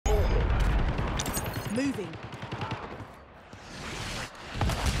Moving.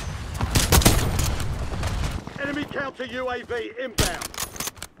 Enemy counter UAV inbound.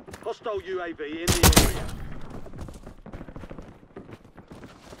 Hostile UAV in the area.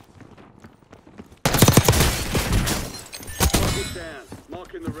 Target down.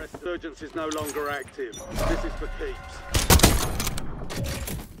 Marking the rest. Resurgence is no longer active. This is for keeps.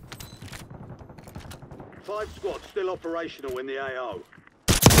 5 squads still operational in the AO.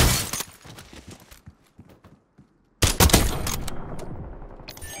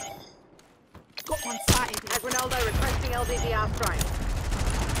 Got one sighted. As Ronaldo requesting LDVR strike.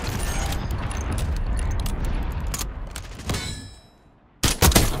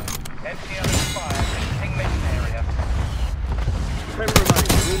 MTL expired. Exiting mission area. 10 remain.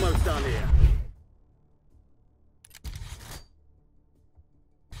 We're almost done here.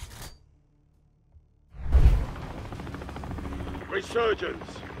 Resurgence.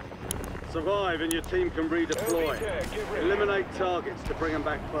 Survive and your team can redeploy. Eliminate targets to bring them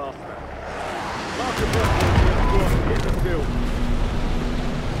back faster. Mark the squad, hit the field.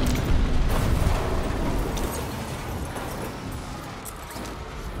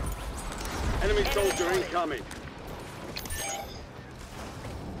 Enemy soldier incoming.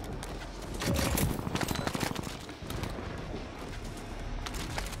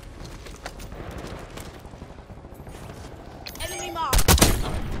 Enemy mark.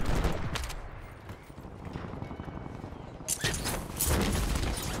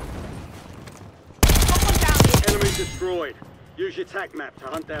 Enemy destroyed. Use your tac map to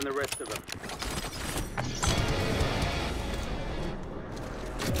hunt down the rest of them.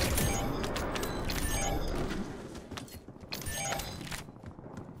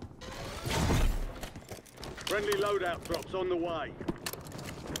 Friendly loadout drops on the way.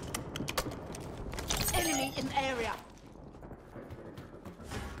 Enemy in area.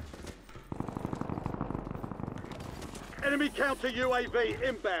 Enemy counter UAV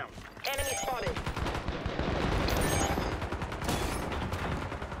inbound. Enemy spotted.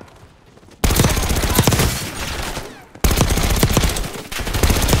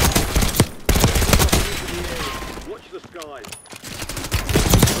 Watch the skies.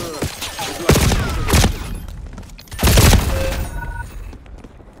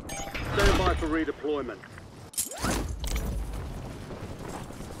 Stand by for redeployment.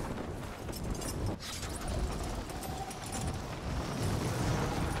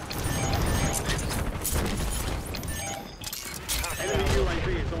 Enemy UAV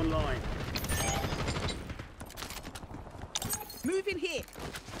is online. Moving here.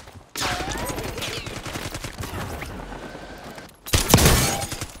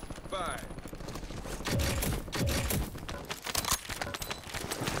 Fire.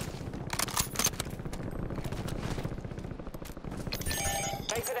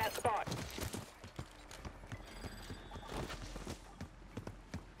 Stay to that spot.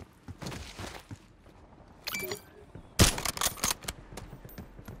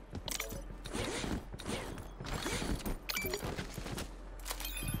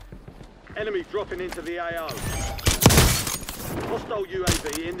 Enemy dropping into the AO. Hostile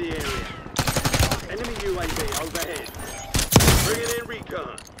UAV in the area. Enemy UAV overhead. Bringing in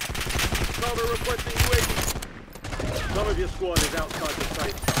recon. Cover requesting UAV. Some of your squad is outside the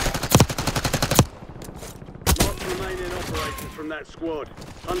safe zone. Mark remaining operators from that squad.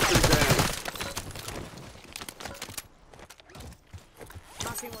 Hunt them down.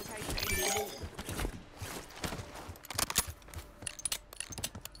 Marking location.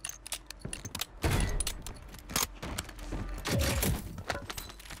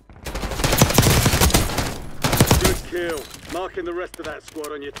 Kill. Marking the rest of that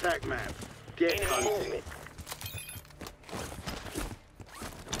squad on your tac map. Get hunting.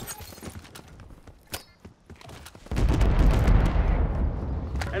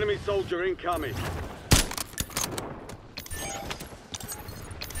 Enemy soldier incoming.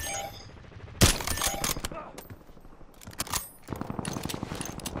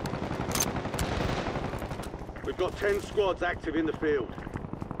 We've got 10 squads active in the field.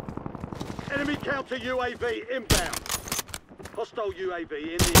 Enemy counter UAV inbound. Hostile UAV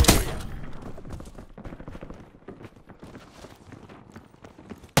in the area.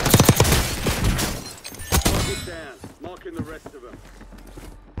 Target down. Marking the rest of them.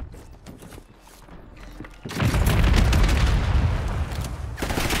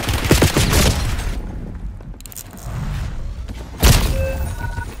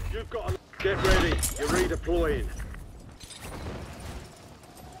 You've got to get ready. You're redeploying.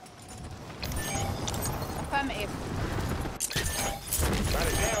 Affirmative.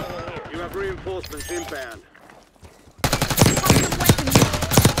 You have reinforcements inbound.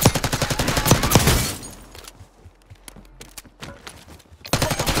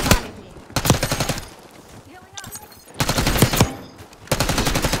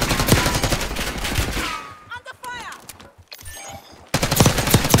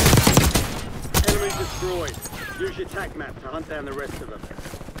 destroyed. Use your tac map to hunt down the rest of them.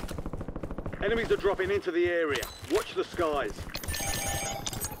 Enemies are dropping into the area. Watch the skies.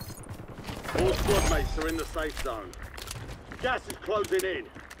 All squad mates are in the safe zone. Gas is closing in.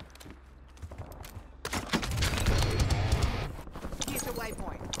 Here's a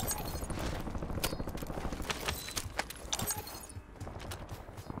waypoint.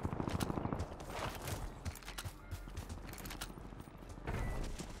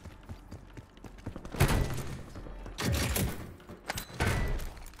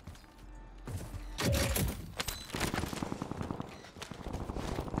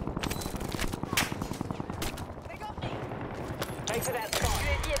 Take to that spot.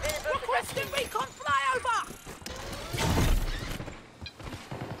 Requesting recon flyover!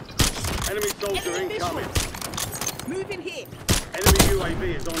 Enemy soldier Enemy incoming. visual. Moving here. Enemy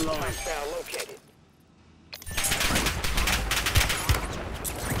UAV is online. Hostile located.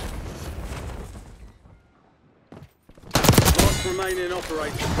 Last remaining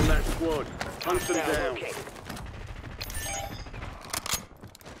operators from that squad. Hunt them Hostile down. located.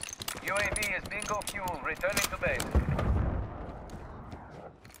 UAV is bingo fuel, returning to base.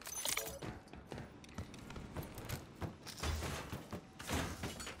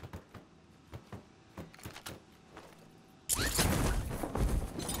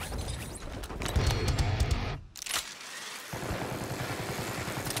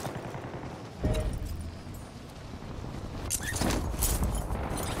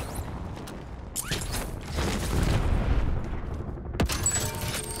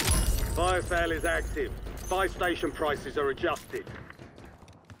 Fire sale is active. Buy station prices are adjusted.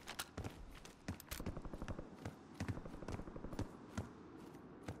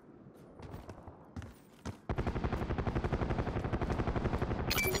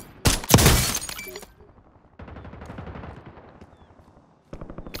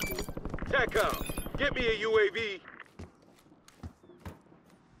 Jackal, get me a UAV.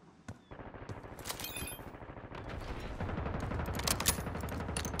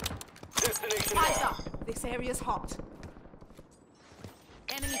 Destination Eyes marked. up. This area's hot.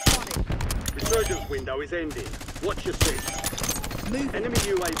 Enemy spotted. Resurgence window is ending. Watch your six. Moving. Enemy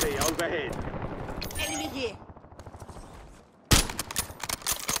UAV overhead. Enemy here.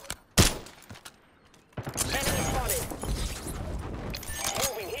 Enemy spotted.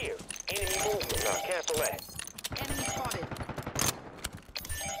 Moving here. Enemy movement. Now cancel that. Enemy spotted.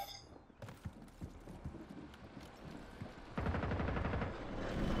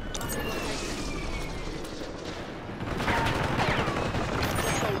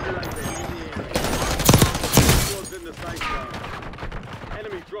 Squad's in the safe zone.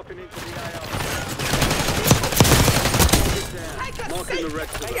 Enemy dropping into the AR. Get down. Take a Marking seat. the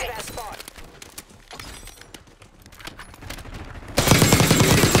rest of Take them. that spot.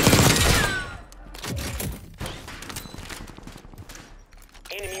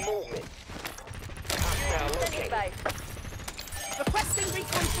 Enemy movement. Hostile located. Requesting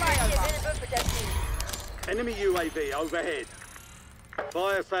recon flyover. Enemy UAV overhead.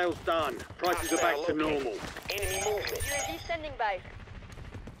 Fire sales done. Prices are back to normal. Enemy movement. UAV standing by.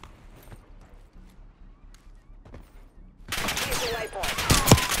 Here's the waypoint.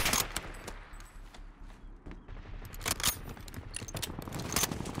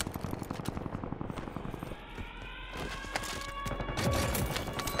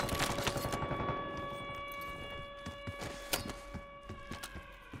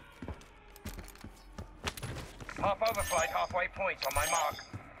 Half overflight, halfway point on my mark.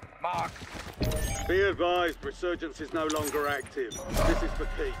 Mark. Be advised, resurgence is no longer active. This is for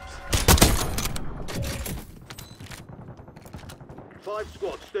keeps. 5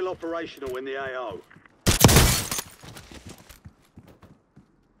 squads still operational in the AO.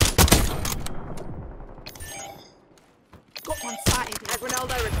 Got one sighted here.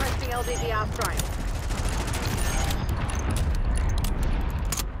 Ronaldo requesting LDVR strike.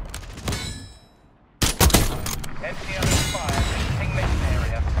 MTL expired, exiting mission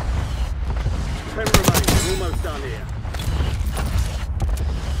area. 10 remain. We're almost done here.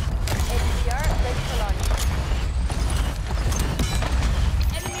 LDVR ready to launch.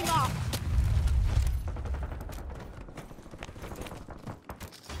 Enemy mark.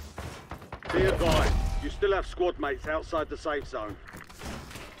 Be advised, you still have squad mates outside the safe zone.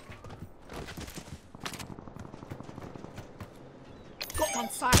 Got one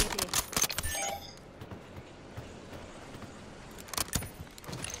sighted here.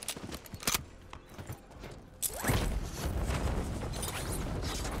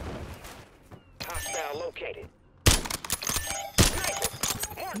 Hostile located.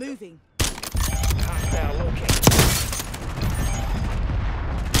 Moving. Hostile located.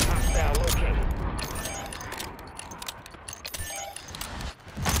 Hostile located.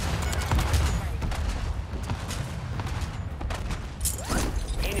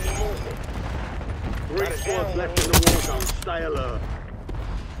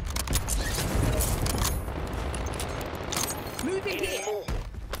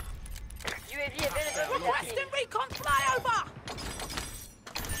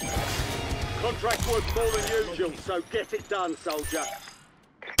 worth more than usual, so get it done, soldier.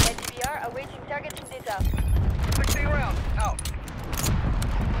 DeeVVaaR awaiting targeting data. 16 rounds. Out.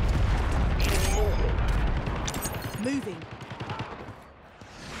 Enemy movement. Moving.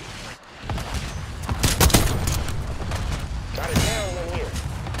 Got it down one here.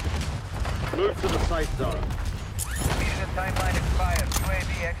 Move to the safe zone. Season timeline expired.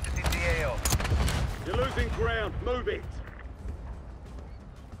 UAV exiting the AO. You're losing ground. Move it.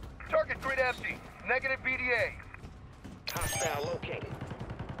 Target grid empty. Negative BDA. Hostile located.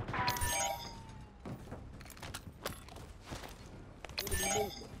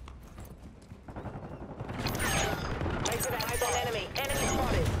 Placing eyes on enemy. Enemy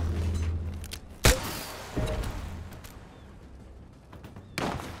spotted.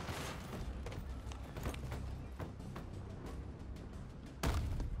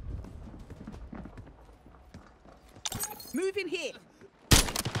 Moving here.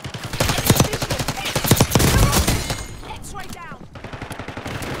 X-ray down.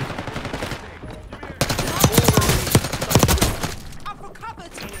 I've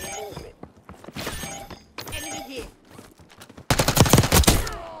recovered. Enemy movement. Enemy here.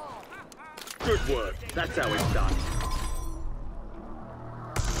 Good work. That's how it's done.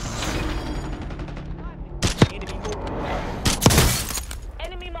 Enemy movement.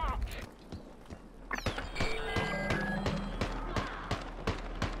 Enemy marked.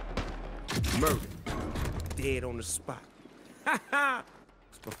 Murder. Dead on the spot. Ha ha!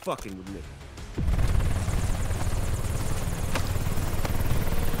 It's for fucking with me.